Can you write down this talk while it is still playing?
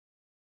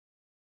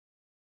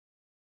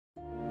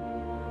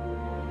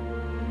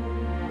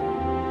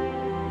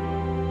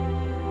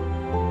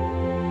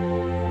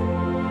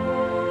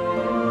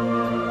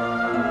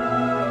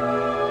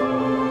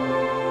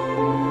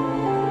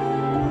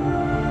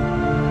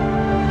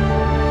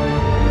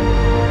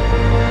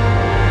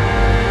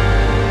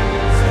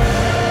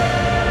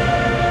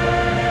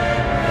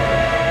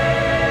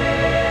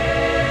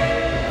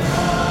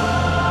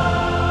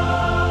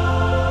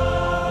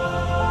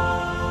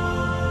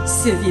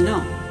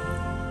سوینا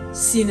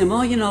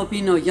سینمای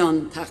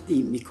نابینایان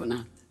تقدیم می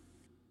کند.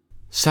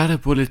 سر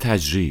پل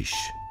تجریش،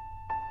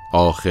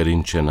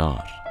 آخرین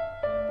چنار.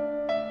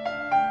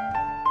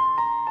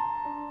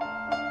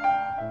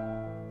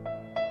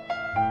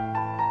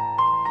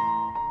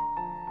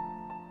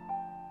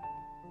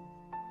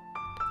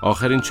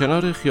 آخرین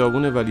چنار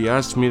خیابون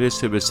ولیعصر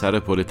میرسه به سر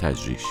پل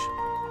تجریش،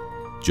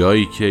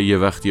 جایی که یه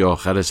وقتی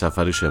آخر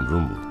سفر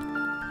شمرون بود.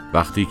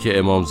 وقتی که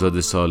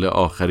امامزاده ساله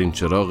آخرین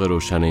چراغ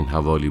روشن این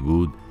حوالی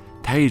بود،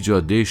 ته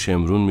جاده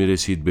شمرون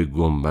میرسید به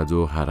گنبد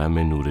و حرم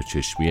نور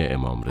چشمی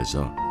امام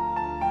رضا.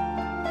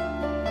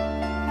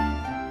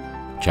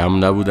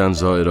 کم نبودن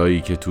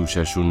زائرایی که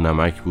توششون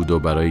نمک بود و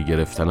برای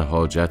گرفتن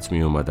حاجت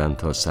می اومدن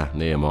تا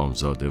صحنه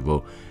امامزاده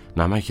و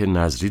نمک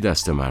نظری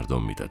دست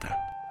مردم می دادن.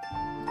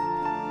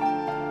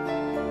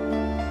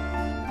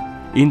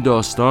 این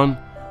داستان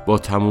با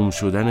تموم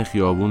شدن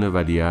خیابون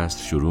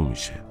ولیعصر شروع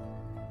میشه.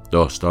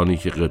 داستانی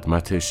که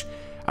قدمتش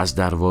از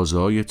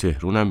دروازه‌های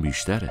تهرون هم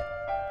بیشتره.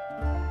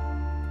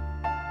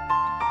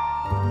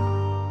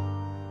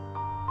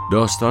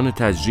 داستان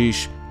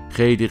تجریش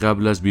خیلی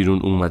قبل از بیرون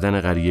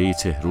اومدن قریه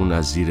تهرون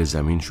از زیر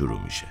زمین شروع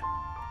میشه.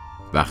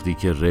 وقتی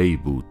که ری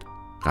بود،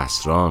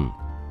 قصران،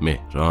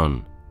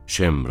 مهران،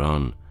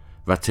 شمران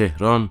و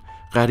تهران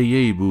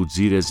قریه‌ای بود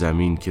زیر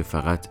زمین که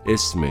فقط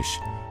اسمش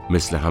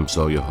مثل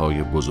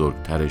همسایه‌های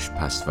بزرگترش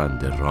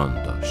پسوند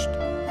ران داشت.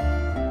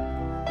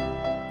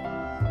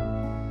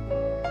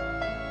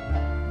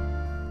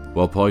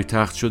 با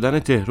پایتخت شدن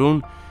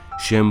تهرون،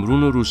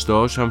 شمرون و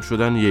روستاهاش هم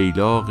شدن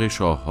ییلاق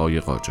شاههای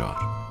قاجار.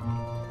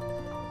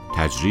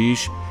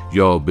 تجریش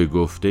یا به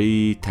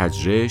گفته‌ای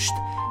تجرشت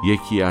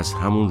یکی از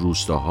همون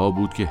روستاها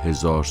بود که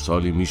 1000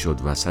 سالی میشد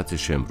وسط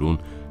شمرون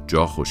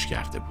جا خوش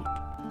کرده بود.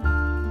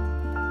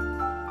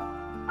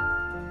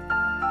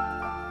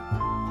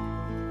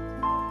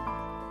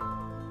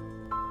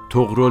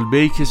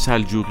 طغرلبیک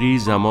سلجوقی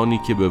زمانی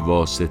که به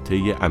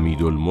واسطه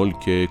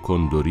امیرالملک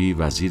کندری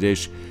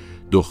وزیرش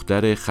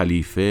دختر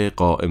خلیفه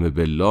قائم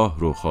بالله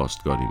رو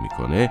خواستگاری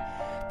میکنه،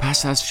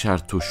 پس از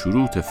شرط و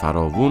شروط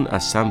فراوون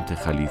از سمت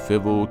خلیفه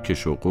و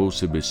کش و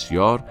قوس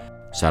بسیار،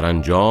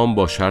 سرانجام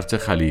با شرط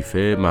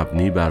خلیفه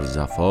مبنی بر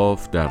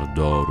زفاف در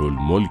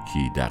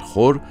دارالملکی در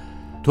خور،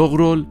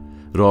 طغرل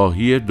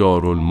راهی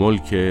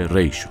دارالملک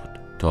ری شد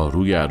تا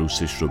روی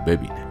عروسش رو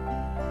ببینه.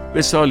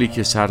 به سالی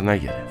که سر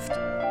نگرفت،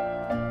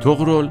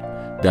 طغرل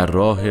در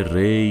راه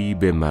ری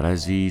به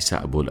مرضی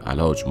صعب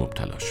العلاج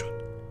مبتلا شد.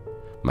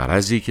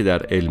 مرضی که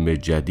در علم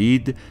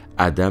جدید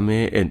عدم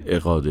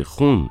انعقاد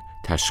خون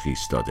تشخیص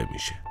داده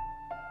میشه.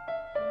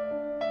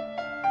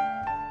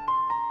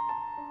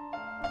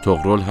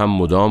 طغرل هم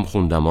مدام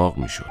خون دماغ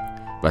میشد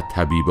و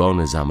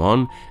طبیبان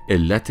زمان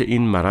علت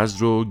این مرض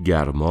رو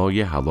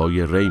گرمای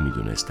هوای ری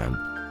میدونستند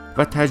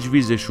و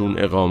تجویزشون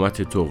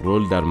اقامت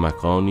طغرل در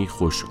مکانی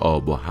خوش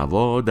آب و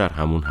هوا در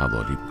همون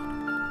حوالی بود.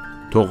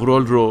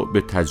 طغرل رو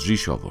به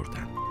تجریش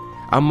آوردن،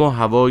 اما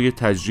هوای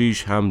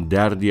تجریش هم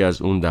دردی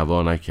از اون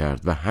دوا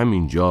نکرد و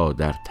همینجا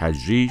در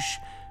تجریش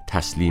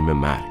تسلیم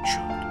مرگ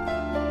شد.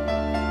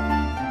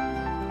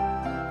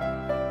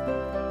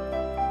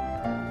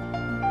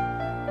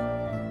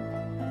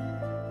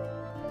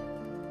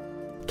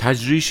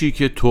 تجریشی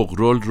که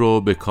طغرل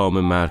رو به کام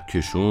مرگ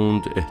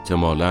کشوند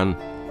احتمالاً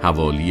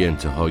حوالی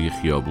انتهای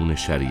خیابون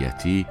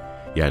شریعتی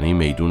یعنی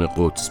میدون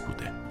قدس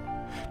بوده،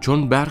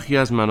 چون برخی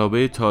از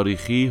منابع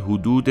تاریخی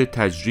حدود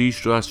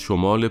تجریش را از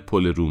شمال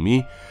پل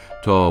رومی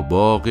تا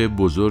باغ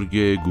بزرگ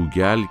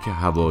گوگل که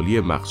حوالی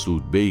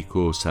مقصود بیک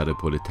و سر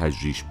پل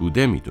تجریش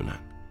بوده میدونن.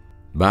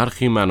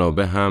 برخی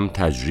منابع هم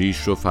تجریش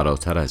رو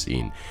فراتر از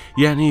این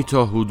یعنی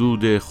تا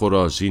حدود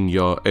خراسان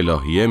یا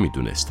الهیه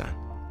میدونستن.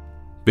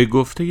 به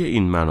گفته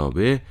این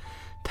منابع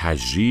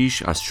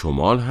تجریش از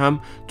شمال هم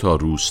تا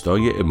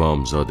روستای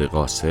امامزاده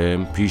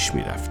قاسم پیش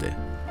میرفته.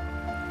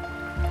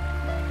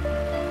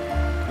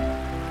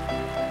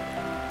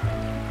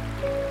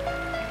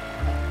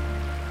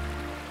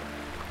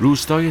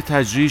 روستای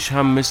تجریش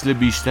هم مثل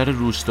بیشتر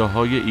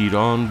روستاهای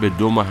ایران به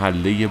 2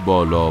 محله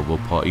بالا و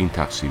پایین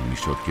تقسیم می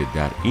شد که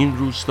در این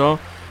روستا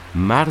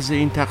مرز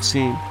این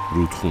تقسیم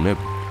رودخونه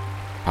بود.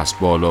 پس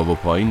بالا و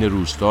پایین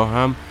روستا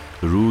هم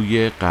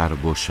روی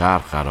غرب و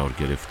شرق قرار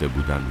گرفته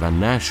بودند و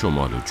نه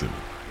شمال و جنوب.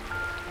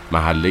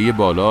 محله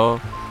بالا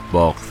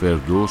باغ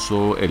فردوس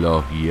و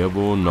الهیه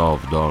و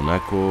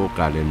ناودانک و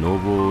قلنو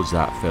و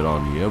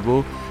زعفرانیه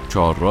و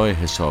چهارراه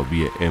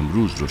حسابی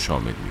امروز رو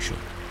شامل می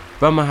شد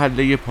و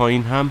محله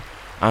پایین هم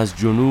از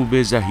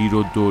جنوب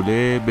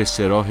ظهیرالدوله به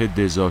سراح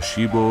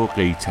دزاشیب و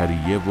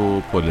قیطریه و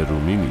پل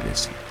رومی می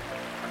رسید.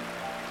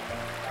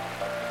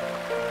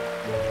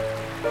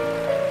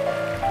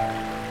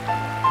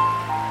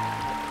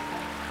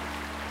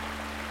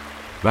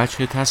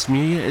 وجه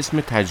تسمیه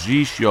اسم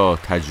تجریش یا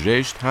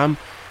تجرشت هم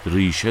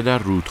ریشه در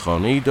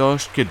رودخانه‌ای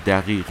داشت که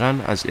دقیقاً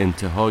از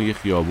انتهای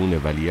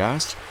خیابون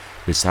ولیعصر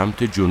به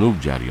سمت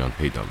جنوب جریان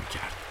پیدا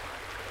می‌کرد.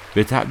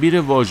 به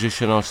تعبیر واژه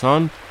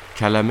شناسان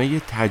کلمه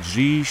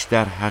تجریش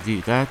در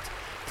حقیقت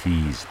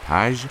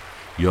تیزپژ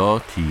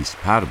یا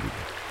تیزپر بوده.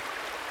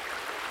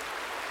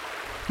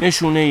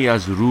 نشونه ای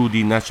از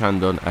رودی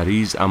نچندان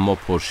عریض اما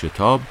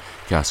پرشتاب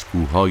که از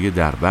کوههای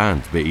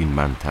دربند به این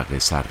منطقه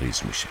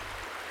سرریز میشه.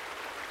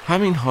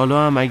 همین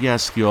حالا هم اگه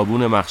از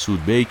خیابون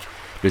مقصود بیک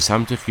به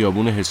سمت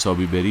خیابون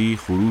حسابی بری،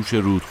 خروش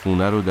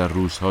رودخونه رو در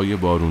روزهای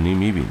بارونی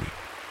میبینی.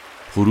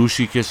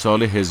 خروشی که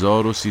سال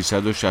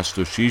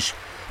 1366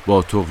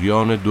 با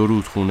طغیان دو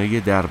رودخونه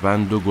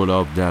دربند و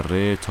گلاب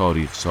دره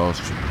تاریخ ساز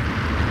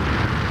شد.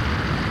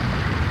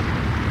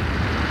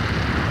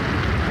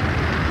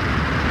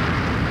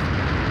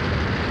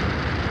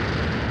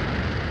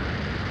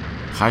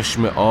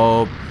 خشم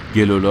آب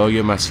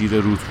گلولای مسیر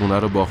رودخونه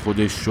رو با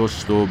خودش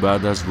شست و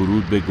بعد از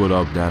ورود به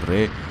گلاب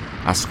دره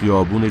از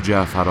خیابون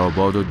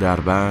جعفرآباد و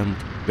دربند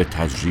به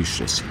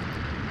تجریش رسید.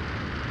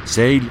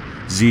 سیل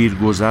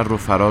زیرگذر رو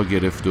فرا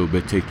گرفت و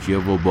به تکیه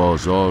و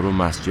بازار و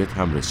مسجد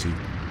هم رسید.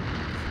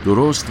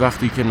 درست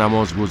وقتی که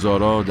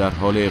نمازگزارا در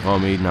حال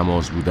اقامه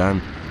نماز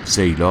بودن،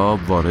 سیلاب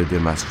وارد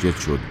مسجد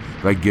شد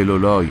و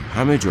گلولای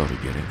همه جا رو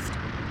گرفت،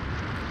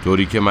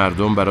 طوری که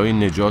مردم برای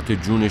نجات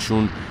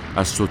جونشون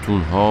از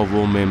ستونها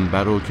و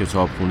منبر و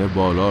کتابخونه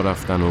بالا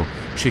رفتن و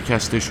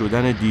شکسته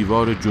شدن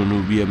دیوار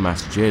جنوبی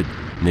مسجد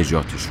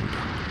نجاتشون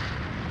داد.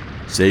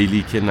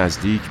 سیلی که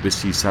نزدیک به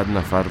 300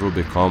 نفر رو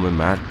به کام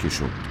مرگ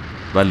کشوند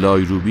و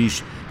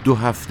لایروبیش 2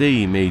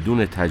 هفته‌ای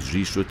میدون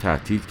تجریش رو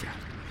تعطیل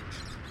کرد.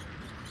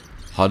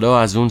 حالا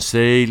از اون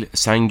سیل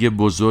سنگ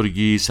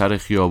بزرگی سر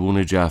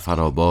خیابون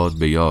جعفرآباد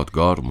به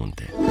یادگار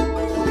مونده.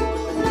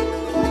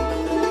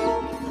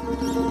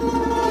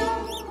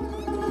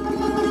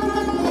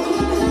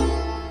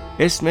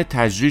 اسم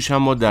تجریش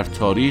اما در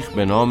تاریخ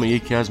به نام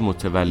یکی از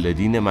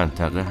متولدین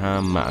منطقه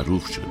هم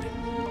معروف شده.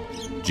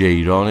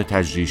 جیران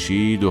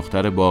تجریشی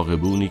دختر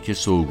باغبونی که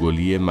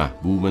سوگلی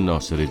محبوب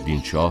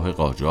ناصرالدین شاه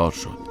قاجار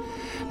شد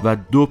و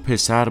 2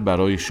 پسر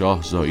برای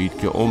شاه زایید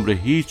که عمر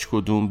هیچ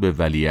کدوم به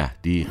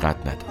ولیعهدی قد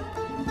نداد.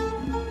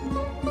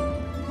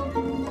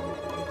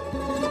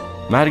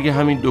 مرگ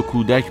همین 2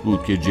 کودک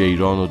بود که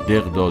جیران و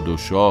دق داد و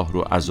شاه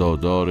رو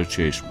عزادار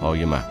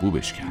چشمهای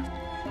محبوبش کرد.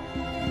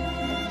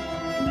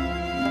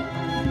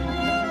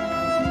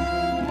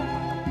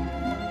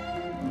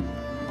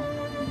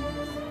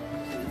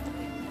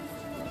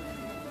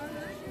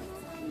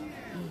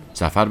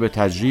 سفر به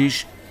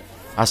تجریش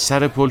از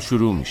سر پل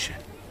شروع میشه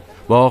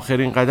با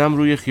آخرین قدم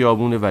روی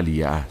خیابون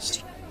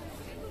ولیعصر.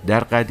 در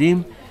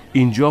قدیم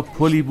اینجا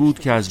پلی بود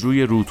که از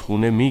روی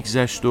رودخونه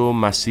میگذشت و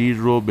مسیر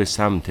رو به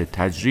سمت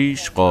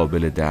تجریش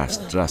قابل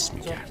دسترس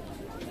میکرد.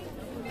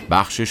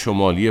 بخش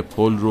شمالی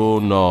پل رو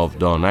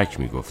ناودانک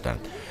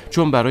میگفتند،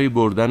 چون برای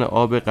بردن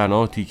آب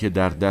قناتی که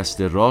در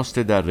دست راست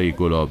دره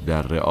گلاب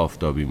دره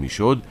آفتابی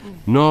میشد،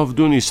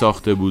 ناودونی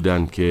ساخته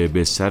بودند که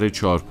به سر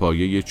 4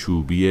 پایه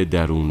چوبی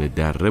درون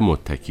دره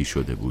متکی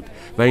شده بود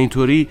و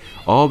اینطوری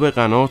آب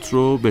قنات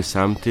رو به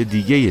سمت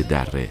دیگه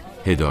دره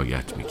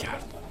هدایت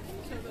میکرد.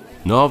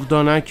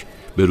 ناودانک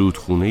به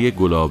رودخونه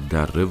گلاب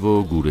دره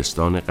و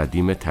گورستان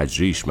قدیم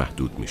تجریش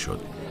محدود میشد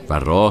و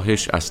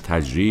راهش از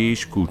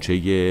تجریش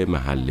کوچه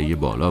محله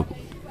بالا بود.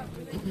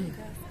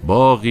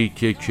 باغی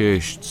که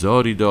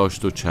کشتزاری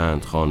داشت و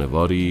چند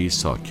خانواری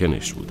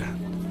ساکنش بودند.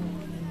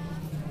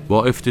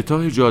 با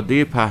افتتاح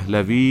جاده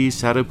پهلوی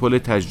سر پل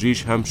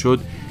تجریش هم شد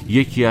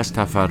یکی از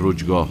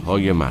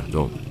تفرجگاه‌های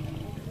مردم.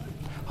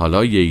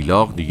 حالا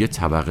ییلاق دیگه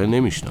طبقه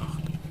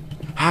نمیشناخت.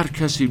 هر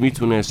کسی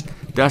میتونست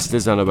دست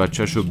زن و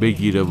بچه‌شو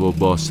بگیره و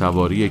با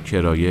سواری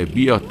کرایه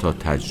بیاد تا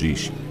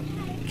تجریش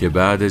که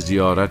بعد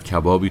زیارت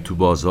کبابی تو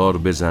بازار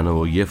بزنه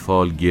و یه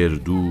فال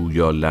گردو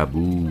یا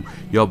لبو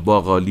یا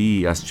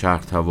باقالی از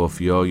چرخ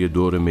توافیای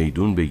دور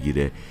میدون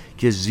بگیره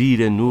که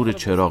زیر نور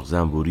چراغ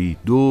زنبوری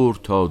دور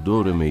تا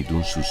دور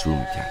میدون سوسو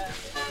میکرد.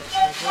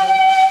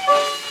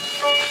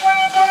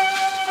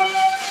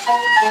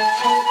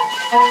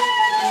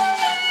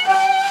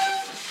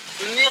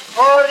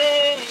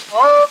 میخوری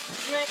حفظ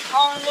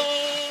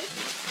میکنی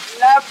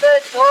لب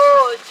تو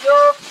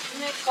جفت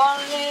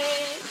میکنی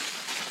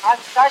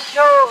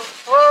هستشو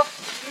حفظ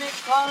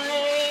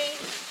میکنی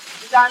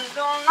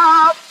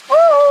دندونا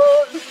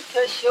پل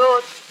که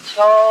شد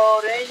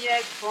چاره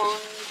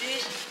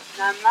کندیش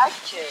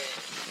نمکه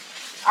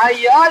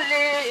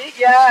ایالی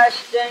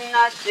گشت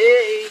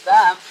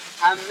نصیبم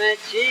همه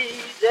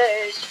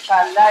چیزش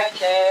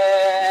کلکه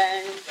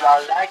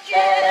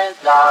زالکه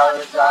زال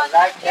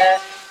زالکه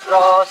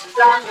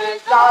رستم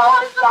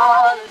زال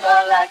زال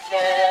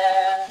زالکه.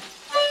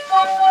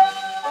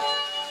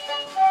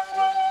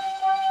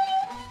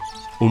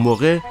 اون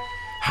موقع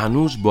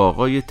هنوز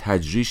باغای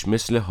تجریش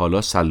مثل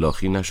حالا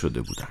سلاخی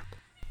نشده بودند.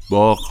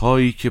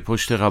 باغهایی که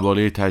پشت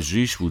قباله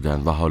تجریش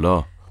بودند و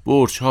حالا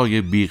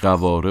برج‌های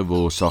بی‌قواره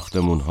و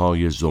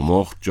ساختمان‌های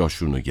زمخت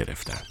جاشونو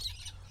گرفتند.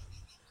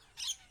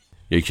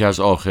 یکی از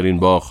آخرین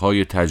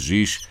باغهای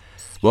تجریش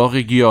باغ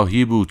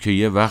گیاهی بود که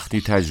یه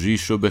وقتی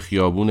تجریش رو به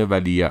خیابون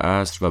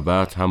ولیعصر و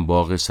بعد هم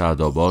باغ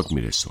سعدآباد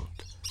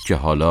میرسوند که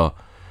حالا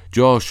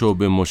جاشو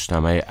به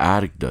مجتمع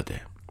ارگ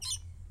داده.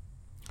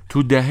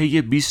 تو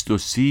دهه 20 و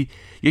 30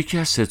 یکی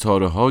از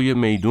ستاره‌های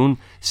میدون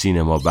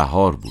سینما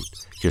بهار بود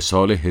که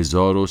سال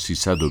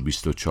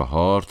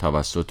 1324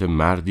 توسط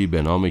مردی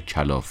به نام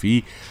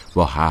کلافی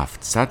با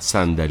 700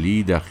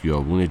 صندلی در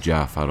خیابون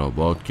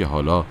جعفرآباد که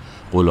حالا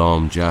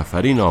غلام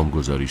جعفری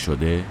نامگذاری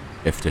شده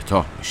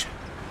افتتاح میشه.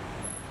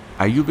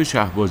 ایوب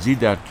شهبازی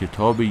در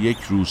کتاب یک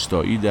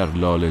روستایی در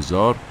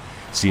لاله‌زار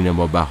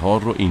سینما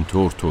بهار رو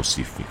اینطور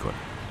توصیف میکنه: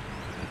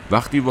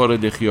 وقتی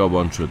وارد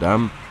خیابان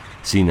شدم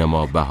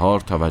سینما بهار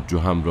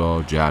توجهم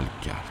را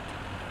جلب کرد.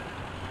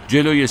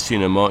 جلوی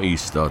سینما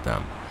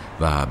ایستادم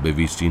و به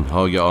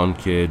ویترین‌های آن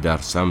که در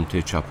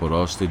سمت چپ و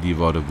راست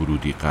دیوار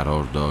ورودی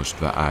قرار داشت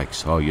و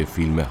عکس‌های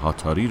فیلم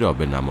هاتاری را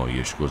به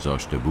نمایش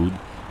گذاشته بود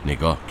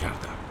نگاه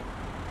کردم.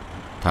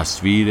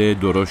 تصویر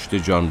درشت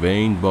جان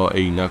وین با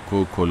عینک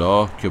و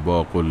کلاه که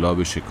با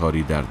قلاب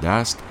شکاری در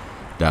دست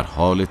در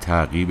حال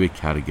تعقیب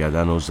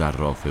کرگدن و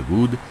زرافه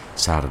بود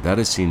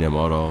سردر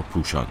سینما را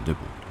پوشانده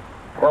بود.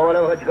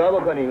 حالا میخوای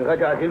چیکار بکنی؟ میخوای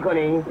تعطیل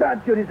کنی؟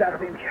 بدجوری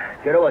زخمیم کرد.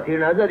 چرا با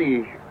تیر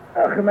نزدیش؟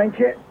 آخه من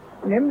که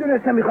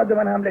نمیدونستم میخواد به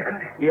من حمله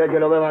کنه. بیا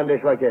جلو به من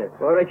دشمکه.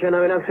 برو که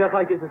نبینم چه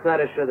خاکی تو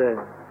سرش شده.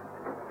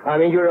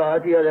 همینجور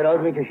راحتی یا دراز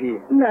میکشی؟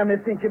 نه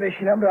مثل این که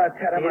بشینم راحت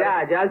ترم. میره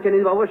عجل که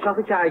نیست بابا، شاخ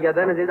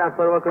کرگدن زیر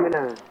دستا رو بکنی.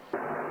 نه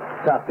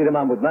تقصیر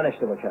من بود، من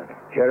اشتباه کردم.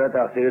 چرا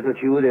تقصیر تو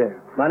چی بوده؟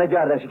 من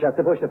گردن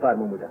شکسته پشت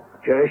فرمون بودم.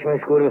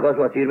 چشمش کور میخواست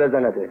با تیر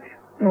بزنتش.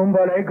 اون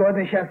بالای گاد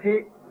نشستی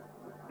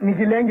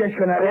میگی لنگش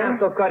کنه. نه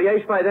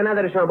صفکاریایش فایده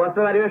نداره، شما باز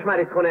ببریمش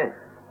مریض خونه.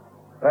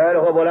 خیلی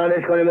خب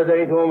بلندش کنیم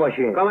بذارین تو اون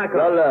ماشین. کمک کن.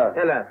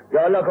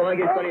 یالا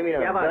کمکش کنیم.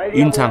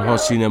 این تنها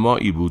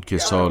سینمایی بود که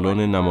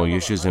سالن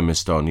نمایش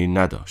زمستانی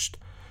نداشت،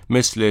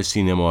 مثل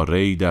سینما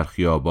ری در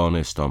خیابان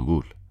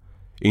استانبول.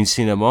 این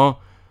سینما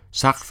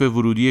سقف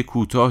ورودی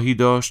کوتاهی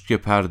داشت که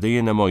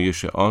پرده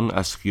نمایش آن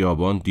از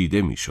خیابان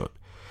دیده میشد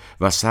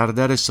و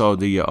سردر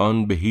ساده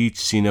آن به هیچ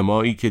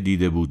سینمایی که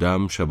دیده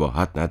بودم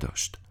شباهت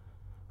نداشت.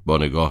 با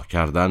نگاه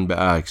کردن به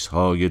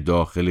عکس‌های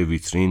داخل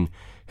ویترین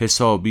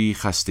حسابی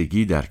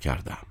خستگی در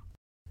کردم.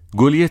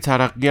 گلی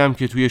ترقی هم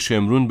که توی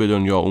شمرون به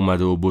دنیا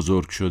اومده و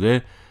بزرگ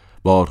شده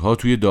بارها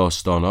توی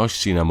داستاناش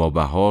سینما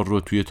بهار رو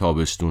توی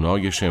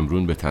تابستونای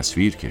شمرون به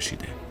تصویر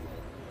کشیده.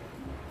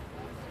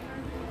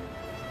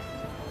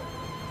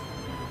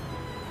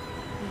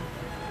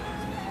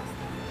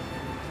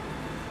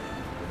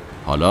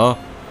 حالا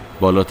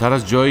بالاتر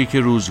از جایی که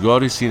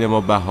روزگار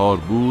سینما بهار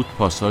بود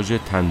پاساژ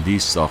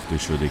تندیس ساخته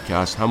شده که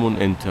از همون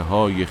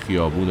انتهای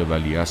خیابون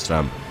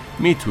ولیعصرم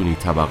میتونی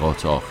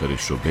طبقات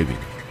آخرش رو ببینی.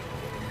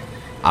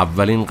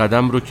 اولین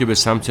قدم رو که به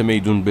سمت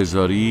میدون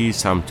بذاری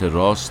سمت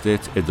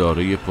راستت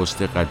اداره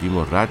پست قدیم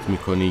رو رد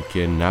میکنی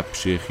که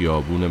نبش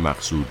خیابون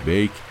مقصود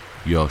بیک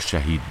یا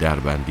شهید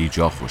دربندی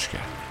جا خوش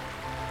کرد.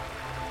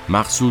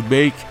 مقصود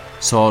بیک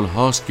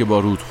سالهاست که با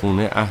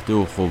رودخونه عهد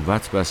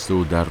اخوت بسته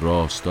و در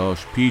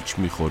راستاش پیچ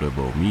میخوره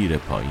و میره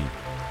پایین.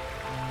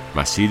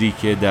 مسیری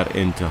که در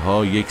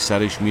انتها یک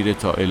سرش میره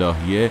تا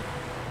الهیه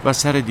و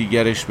سر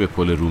دیگرش به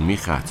پل رومی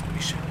ختم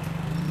میشه.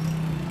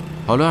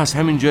 حالا از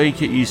همین جایی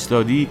که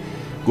ایستادی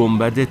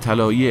گنبد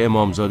طلایی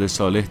امامزاده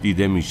صالح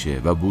دیده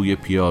میشه و بوی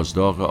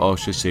پیازداغ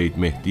آش سید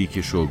مهدی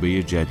که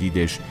شعبه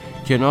جدیدش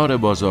کنار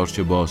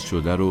بازارچه باز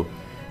شده رو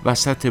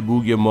وسط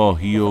بوی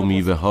ماهی و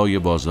میوه های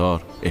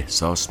بازار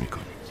احساس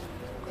میکنی.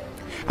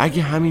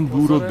 اگه همین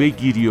بو رو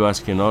بگیری و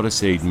از کنار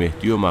سید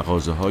مهدی و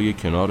مغازه های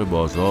کنار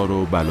بازار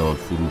و بلال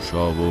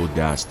فروشا و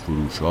دست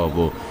فروشا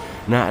و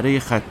نعره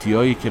خطی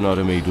های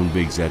کنار میدون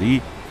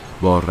بگذری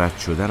با رد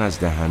شدن از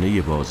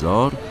دهنه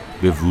بازار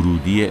به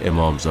ورودی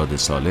امامزاده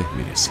صالح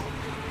میرسی.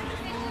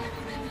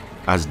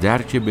 از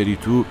در که بری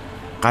تو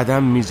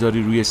قدم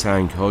میذاری روی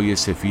سنگ‌های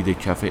سفید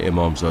کف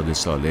امامزاده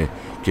صالح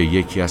که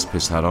یکی از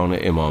پسران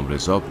امام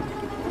رضا بود.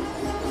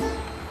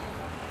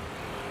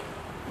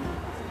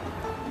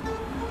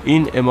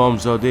 این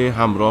امامزاده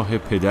همراه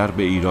پدر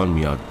به ایران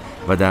میاد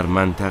و در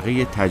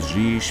منطقه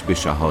تجریش به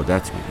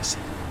شهادت میرسه.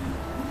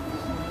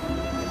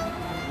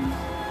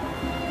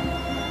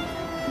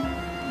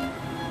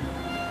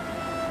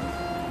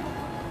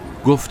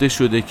 گفته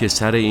شده که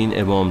سر این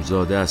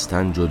امامزاده از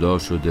تن جدا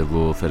شده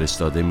و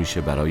فرستاده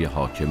میشه برای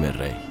حاکم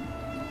ری.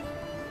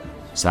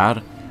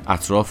 سر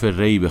اطراف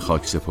ری به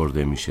خاک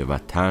سپرده میشه و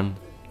تن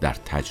در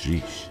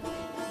تجریش.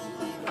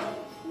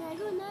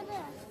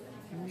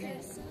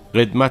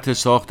 قدمت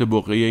ساخت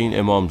بقعه این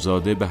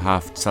امامزاده به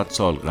 700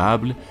 سال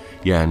قبل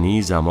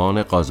یعنی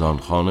زمان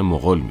قازانخان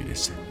مغول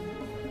میرسه.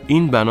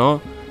 این بنا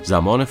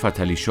زمان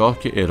فتحعلی شاه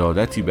که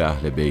ارادتی به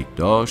اهل بیت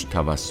داشت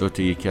توسط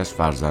یکی از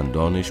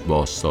فرزندانش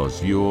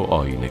بازسازی و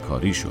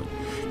آیینه‌کاری شد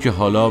که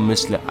حالا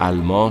مثل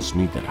الماس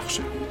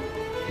می‌درخشد.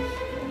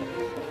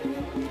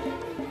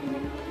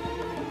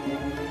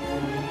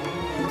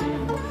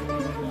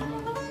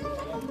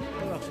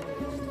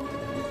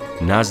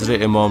 نذر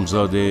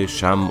امامزاده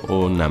شمع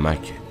و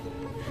نمکه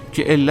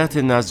که علت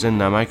نذر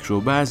نمک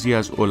رو بعضی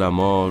از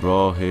علما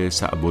راه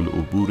صعب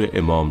العبور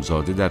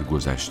امامزاده در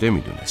گذشته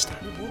می‌دونستند.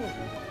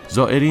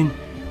 زائرین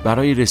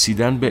برای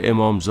رسیدن به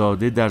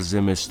امامزاده در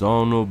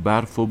زمستان و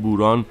برف و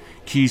بوران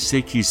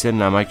کیسه کیسه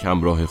نمک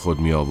همراه خود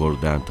می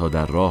آوردند تا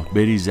در راه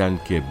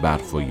بریزند که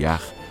برف و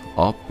یخ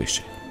آب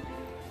بشه.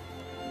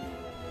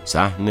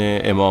 صحن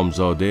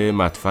امامزاده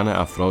مدفن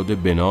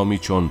افراد بنامی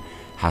چون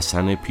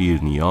حسن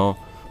پیرنیا،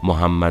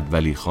 محمد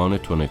ولی خان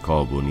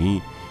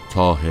تنکابونی،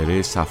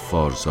 طاهره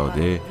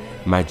صفارزاده،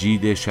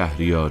 مجید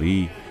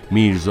شهریاری،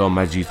 میرزا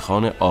مجید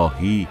خان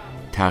آهی،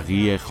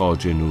 تقی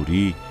خواجه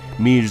نوری،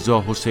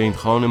 میرزا حسین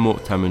خان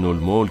مؤتمن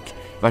الملک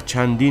و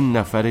چندین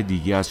نفر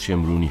دیگه از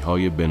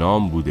شمرونی‌های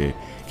بنام بوده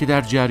که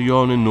در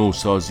جریان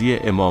نوسازی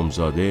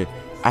امامزاده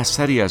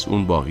اثری از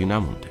اون باقی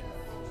نمونده.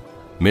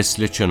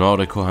 مثل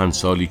چنار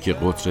کهنسالی که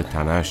قطر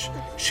تنش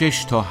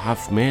 6 تا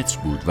 7 متر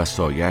بود و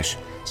سایش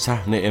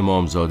صحن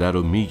امامزاده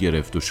رو می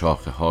گرفت و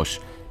شاخه هاش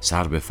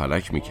سر به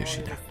فلک می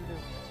کشیدن.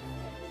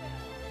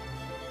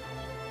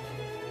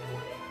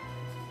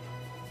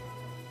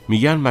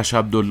 میگن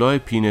مشعبدالله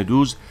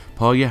پیندوز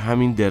پای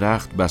همین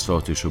درخت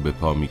بساطشو به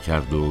پا می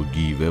کرد و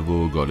گیوه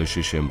و گالش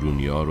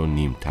شمرونیا رو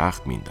نیم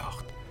تخت می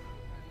انداخت.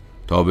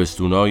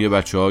 تابستونای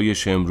بچه‌های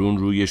شمرون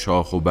روی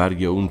شاخ و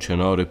برگ اون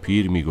چنار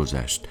پیر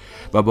می‌گذشت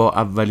و با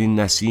اولین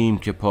نسیم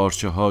که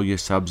پارچه‌های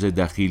سبز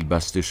دخیل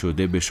بسته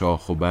شده به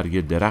شاخ و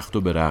برگ درخت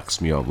و به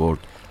رقص می‌آورد،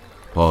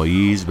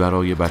 پاییز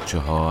برای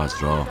بچه‌ها از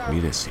راه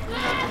می‌رسید.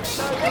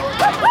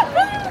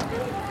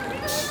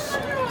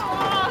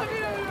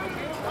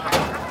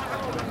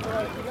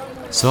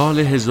 سال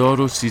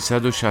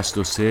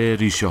 1363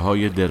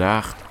 ریشه‌های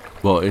درخت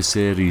باعث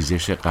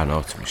ریزش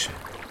قنات میشه.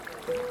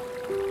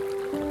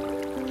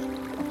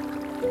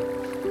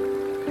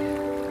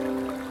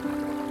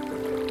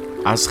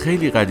 از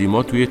خیلی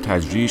قدیما توی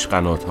تجریش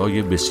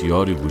قنات‌های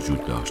بسیاری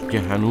وجود داشت که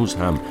هنوز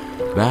هم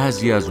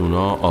بعضی از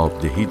اونا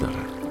آبدهی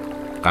دارن.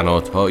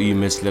 قنات‌هایی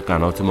مثل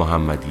قنات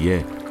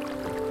محمدیه،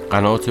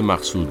 قنات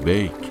مقصود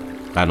بیک،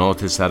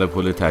 قنات سر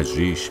پل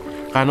تجریش،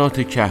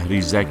 قنات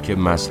کهریزک که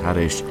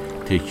مظهرش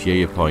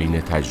تکیه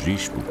پایین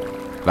تجریش بود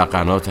و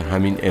قنات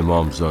همین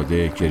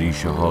امامزاده که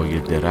ریشه‌های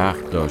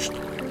درخت داشت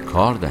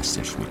کار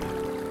دستش میداد.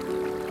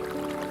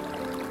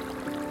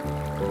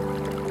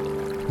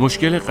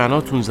 مشکل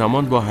قنات اون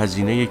زمان با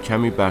هزینه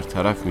کمی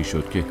برطرف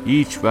میشد که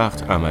هیچ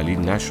وقت عملی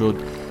نشد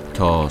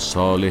تا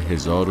سال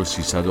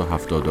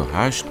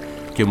 1378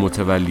 که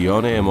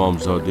متولیان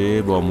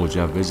امامزاده با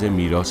مجوز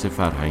میراث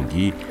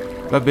فرهنگی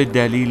و به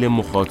دلیل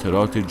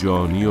مخاطرات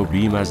جانی و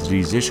بیم از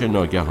ریزش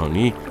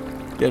ناگهانی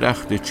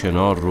درخت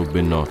چنار رو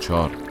به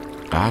ناچار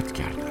قطع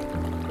کردند.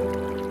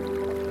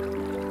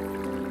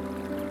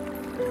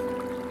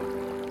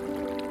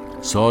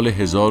 سال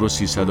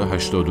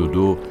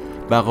 1382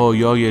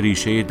 بقایای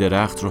ریشه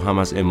درخت رو هم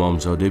از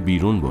امامزاده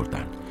بیرون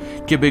بردن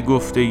که به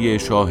گفته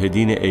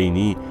شاهدین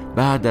عینی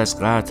بعد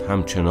از قطع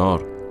هم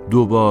چنار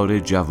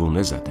دوباره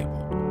جوونه زده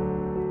بود.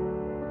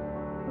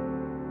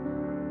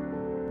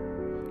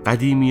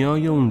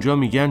 قدیمیای اونجا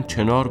میگن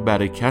چنار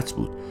برکت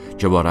بود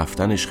که با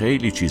رفتنش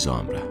خیلی چیزا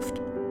هم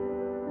رفت.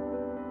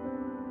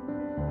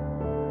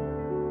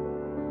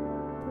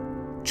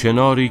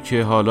 چناری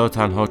که حالا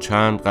تنها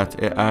چند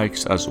قطعه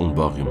عکس از اون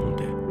باقی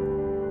مونده،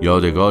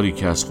 یادگاری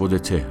که از خود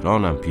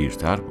تهران هم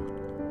پیرتر بود.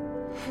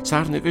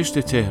 سرنوشت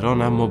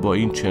تهران اما با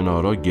این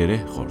چنارا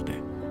گره خورده،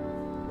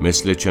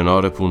 مثل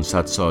چنار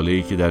 500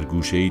 ساله‌ای که در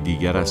گوشه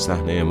دیگر از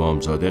صحن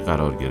امامزاده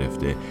قرار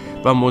گرفته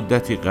و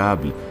مدتی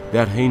قبل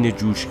در حین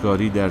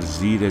جوشکاری در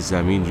زیر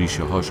زمین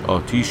ریشه‌هاش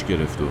آتیش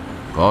گرفت و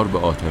کار به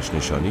آتش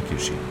نشانی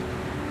کشید.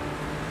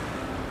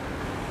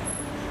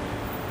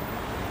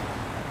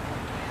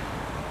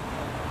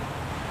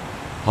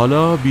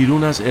 حالا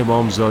بیرون از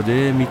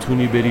امامزاده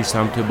میتونی بری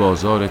سمت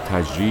بازار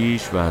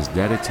تجریش و از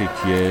در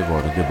تکیه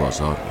وارد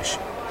بازار بشی.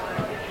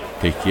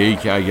 تکیه‌ای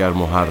که اگر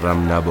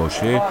محرم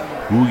نباشه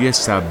بوی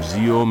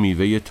سبزی و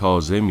میوه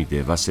تازه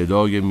میده و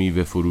صدای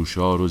میوه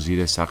فروشا رو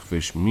زیر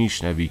سقفش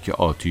میشنوی که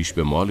آتیش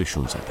به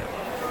مالشون زدن.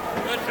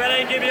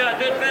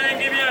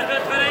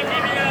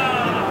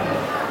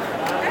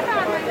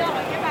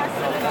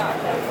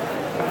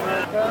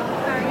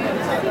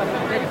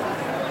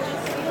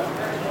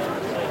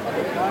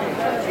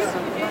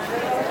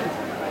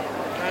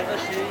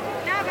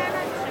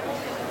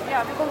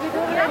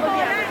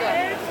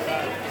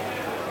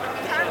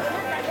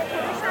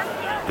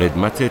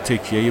 قدمت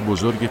تکیه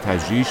بزرگ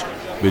تجریش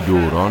به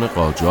دوران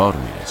قاجار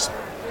میرسه.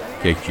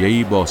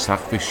 تکیه‌ای با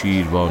سقف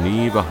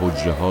شیروانی و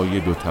حجره‌های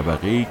 2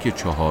 طبقه‌ای که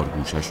 4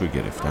 گوشش رو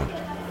گرفتن.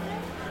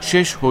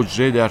 6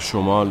 حجره در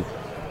شمال،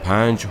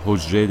 5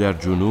 حجره در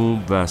جنوب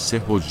و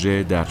 3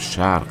 حجره در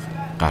شرق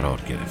قرار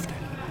گرفته.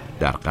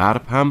 در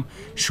غرب هم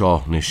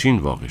شاهنشین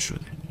واقع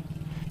شده.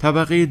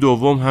 طبقه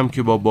دوم هم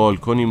که با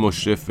بالکنی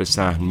مشرف به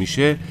صحن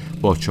میشه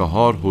با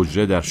 4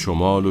 حجره در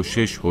شمال و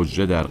 6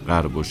 حجره در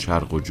غرب و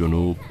شرق و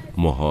جنوب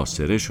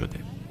محاصره شده.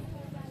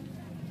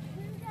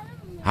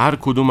 هر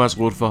کدوم از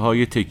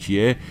غرفه‌های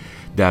تکیه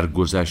در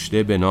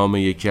گذشته به نام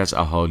یکی از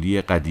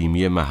اهالی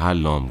قدیمی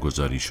محل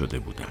نامگذاری شده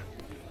بودند.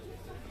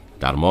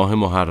 در ماه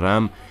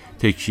محرم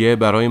تکیه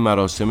برای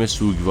مراسم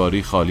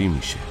سوگواری خالی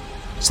میشه.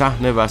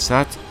 صحن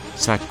وسط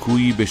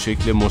سکویی به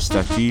شکل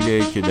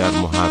مستطیله که در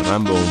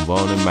محرم به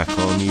عنوان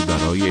مکانی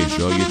برای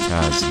اجرای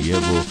تعزیه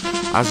و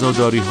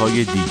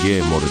عزاداری‌های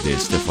دیگه مورد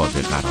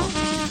استفاده قرار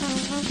می‌گیره.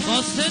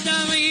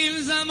 قاصدم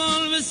این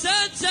زمان به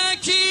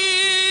ستکی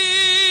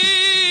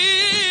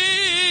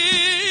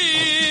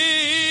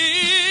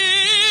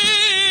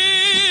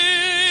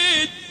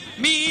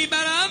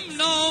میبرم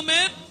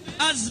نامه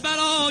از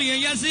برای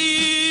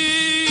یزید.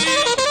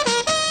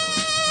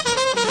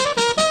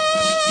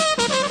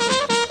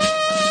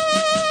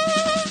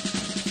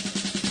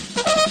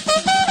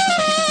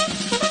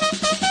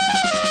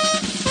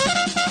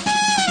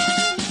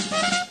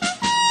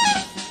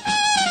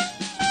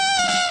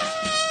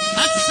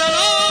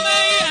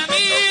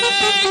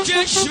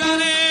 کشور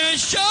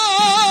شام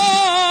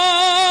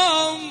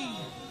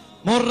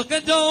مرغ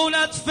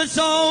دولت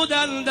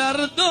فسادن در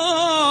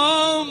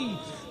دام،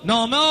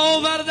 نامه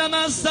آوردم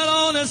از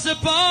سران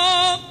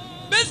سپاه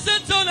به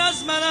ستون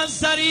از من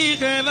از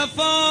طریق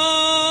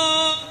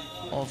وفا.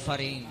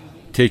 آخرین.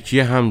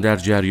 تکیه هم در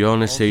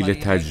جریان سیل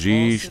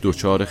تجریش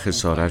دچار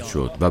خسارت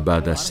شد و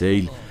بعد از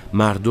سیل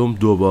مردم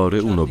دوباره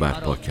اونو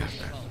برپا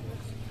کردن.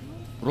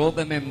 رو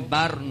به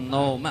منبر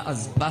نامه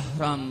از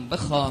بحرم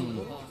بخوان،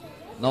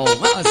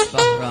 نامه از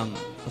بحرم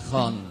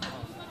بخوان.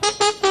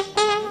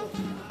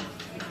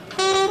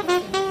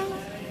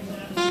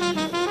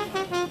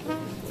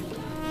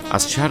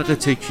 از شرق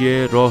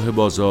تکیه راه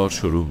بازار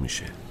شروع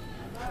میشه.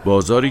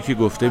 بازاری که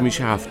گفته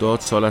میشه 70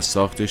 سال از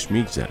ساختش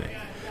میگذره،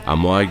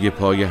 اما اگه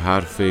پای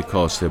حرف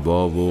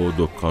کاسبا و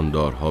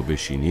دکاندارها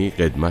بشینی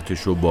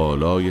قدمتشو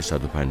بالای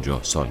 150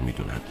 سال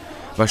میدونن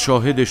و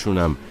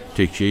شاهدشونم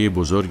تکیه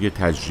بزرگ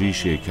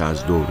تجریشه که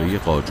از دوره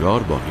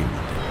قاجار باقی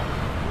مونده.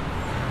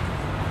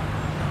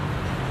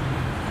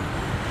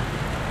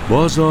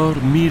 بازار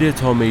میره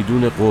تا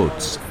میدون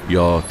قدس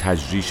یا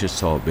تجریش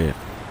سابق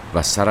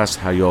و سر از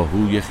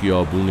هیاهوی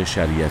خیابون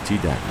شریعتی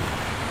در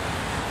میاد.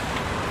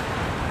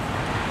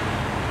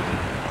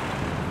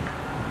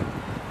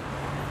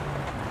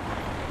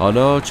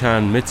 حالا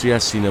چند متری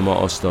از سینما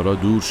آستارا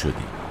دور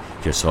شدیم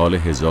که سال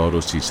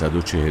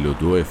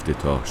 1342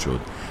 افتتاح شد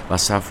و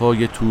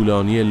صفای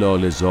طولانی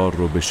لاله‌زار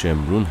رو به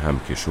شمرون هم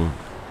کشوند.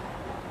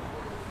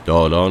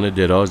 دالان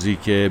درازی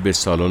که به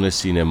سالن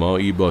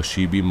سینمایی با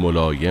شیبی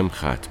ملایم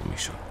ختم می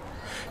شد.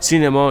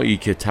 سینمایی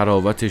که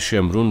تراوت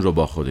شمرون رو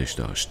با خودش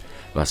داشت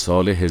و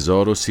سال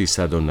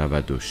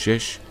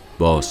 1396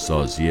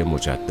 بازسازی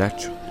مجدد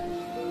شد.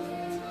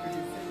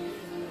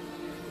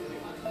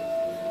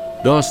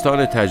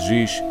 داستان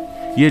تجریش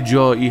یه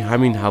جایی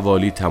همین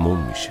حوالی تموم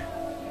میشه.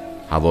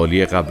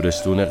 حوالی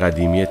قبرستون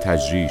قدیمی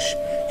تجریش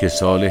که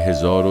سال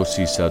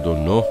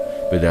 1309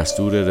 به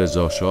دستور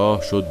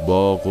رضاشاه شد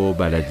باغ و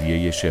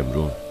بلدیه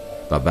شمرون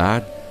و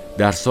بعد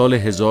در سال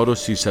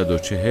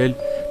 1340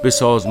 به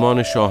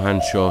سازمان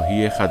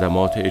شاهنشاهی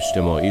خدمات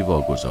اجتماعی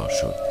واگذار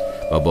شد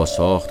و با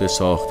ساخت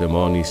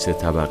ساختمانی 3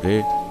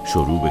 طبقه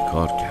شروع به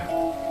کار کرد.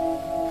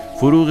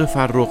 فروغ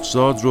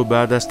فرخزاد رو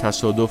بعد از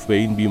تصادف به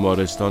این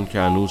بیمارستان که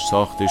هنوز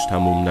ساختش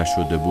تموم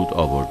نشده بود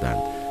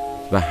آوردند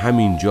و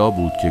همینجا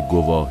بود که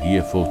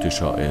گواهی فوت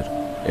شاعر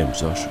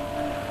امضا شد.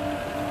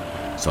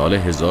 سال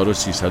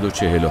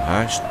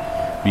 1348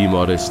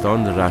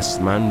 بیمارستان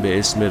رسماً به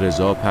اسم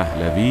رضا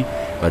پهلوی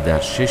و در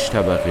 6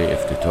 طبقه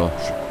افتتاح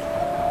شد.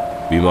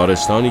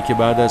 بیمارستانی که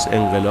بعد از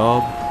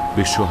انقلاب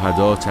به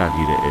شهدا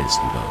تغییر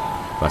اسم داد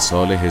و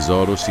سال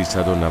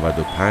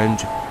 1395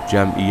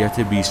 جمعیت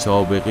بی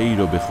سابقه ای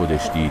رو به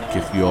خودش دید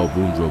که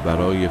خیابون رو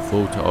برای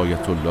فوت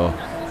آیت الله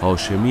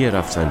هاشمی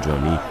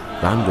رفسنجانی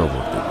بند آورده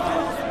بود.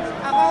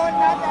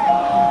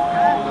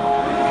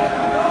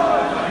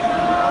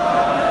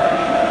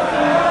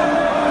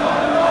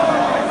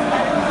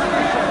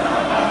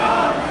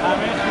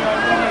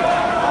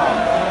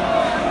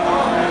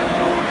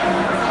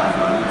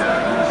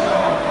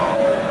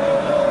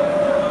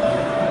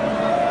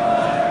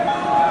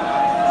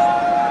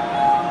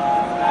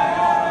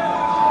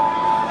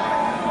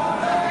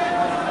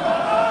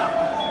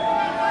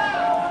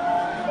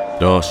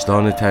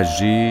 داستان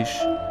تجریش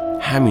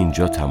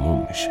همینجا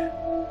تموم میشه.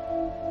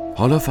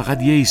 حالا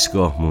فقط یه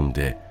ایستگاه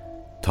مونده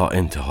تا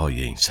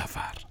انتهای این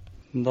سفر.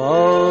 باز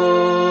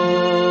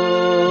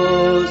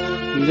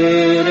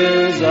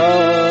دل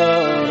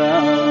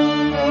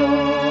زارم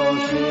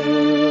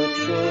عاشق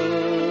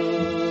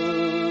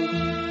شد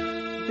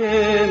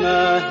به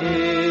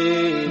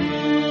مهش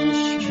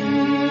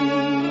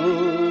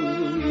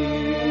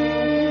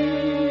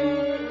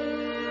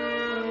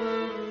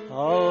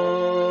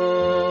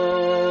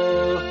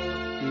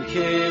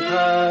که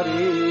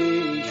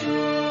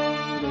پریشان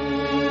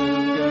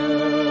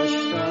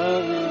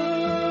گشتم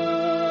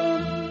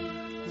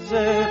ز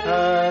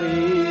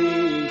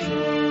پریشانی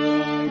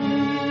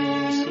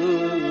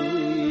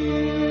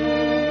سوی.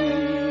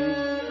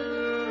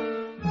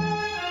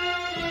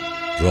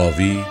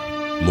 راوی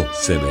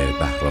محسن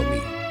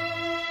بهرامی.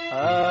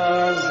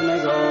 از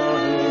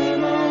نگاه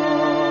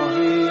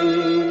ماهی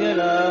دل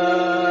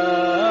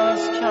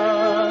از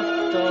کف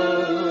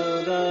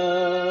دادم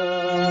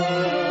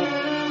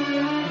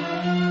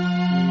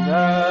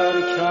در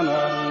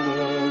کمند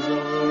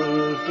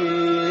زلفی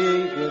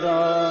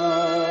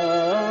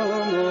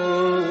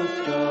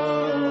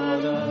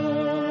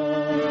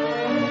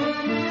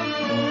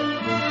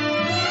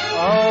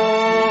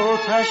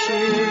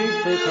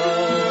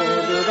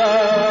فتاده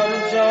بر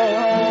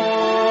جانم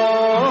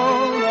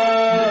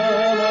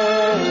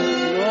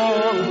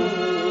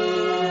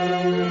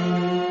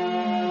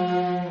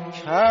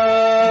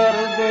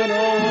کرده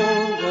نو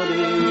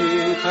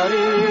گلی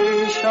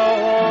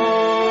پریشان